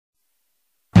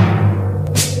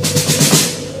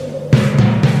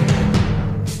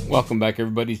Welcome back,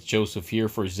 everybody. It's Joseph here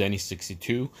for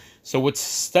Zenny62. So with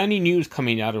stunning news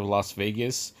coming out of Las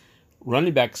Vegas,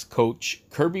 running backs coach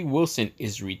Kirby Wilson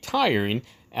is retiring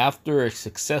after a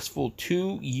successful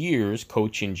 2 years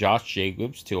coaching Josh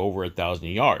Jacobs to over 1,000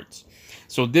 yards.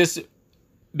 So this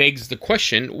begs the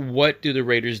question, what do the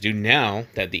Raiders do now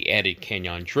that they added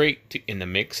Kenyon Drake in the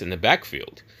mix in the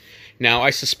backfield? Now, I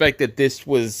suspect that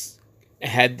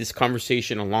had this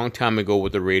conversation a long time ago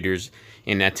with the Raiders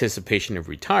in anticipation of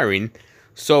retiring.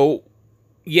 So,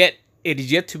 yet it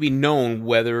is yet to be known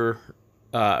whether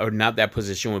or not that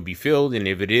position would be filled, and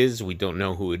if it is, we don't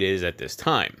know who it is at this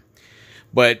time.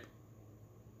 But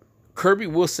Kirby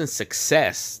Wilson's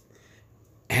success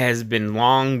has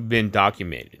long been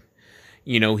documented.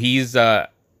 You know, he's a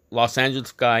Los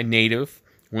Angeles guy, native,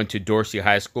 went to Dorsey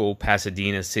High School,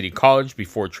 Pasadena City College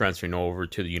before transferring over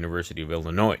to the University of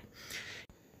Illinois.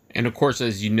 And of course,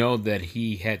 as you know, that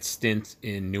he had stints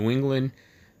in New England,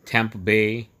 Tampa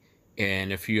Bay,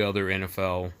 and a few other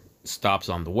NFL stops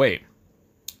on the way.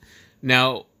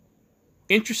 Now,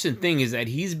 interesting thing is that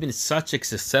he's been such a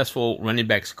successful running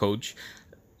backs coach.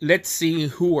 Let's see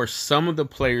who are some of the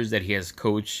players that he has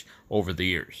coached over the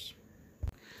years.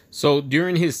 So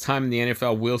during his time in the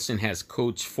NFL, Wilson has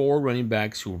coached 4 running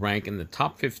backs who rank in the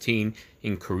top 15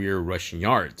 in career rushing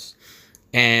yards.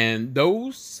 And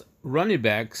those running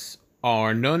backs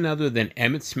are none other than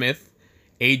Emmitt Smith,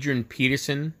 Adrian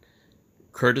Peterson,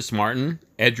 Curtis Martin,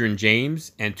 Edgerrin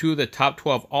James, and 2 of the top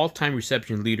 12 all-time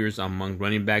reception leaders among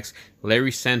running backs,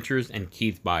 Larry Centers and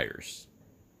Keith Byers.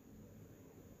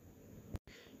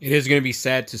 It is going to be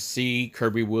sad to see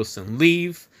Kirby Wilson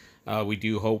leave. We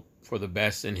do hope for the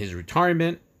best in his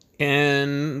retirement,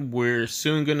 and we're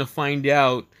soon going to find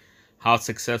out how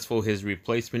successful his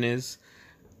replacement is.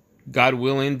 God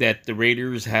willing that the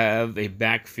Raiders have a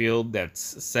backfield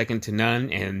that's second to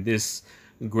none, and this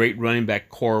great running back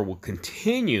core will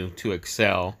continue to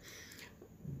excel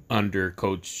under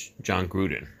Coach John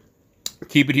Gruden.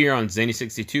 Keep it here on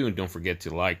Zenny62, and don't forget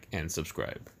to like and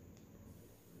subscribe.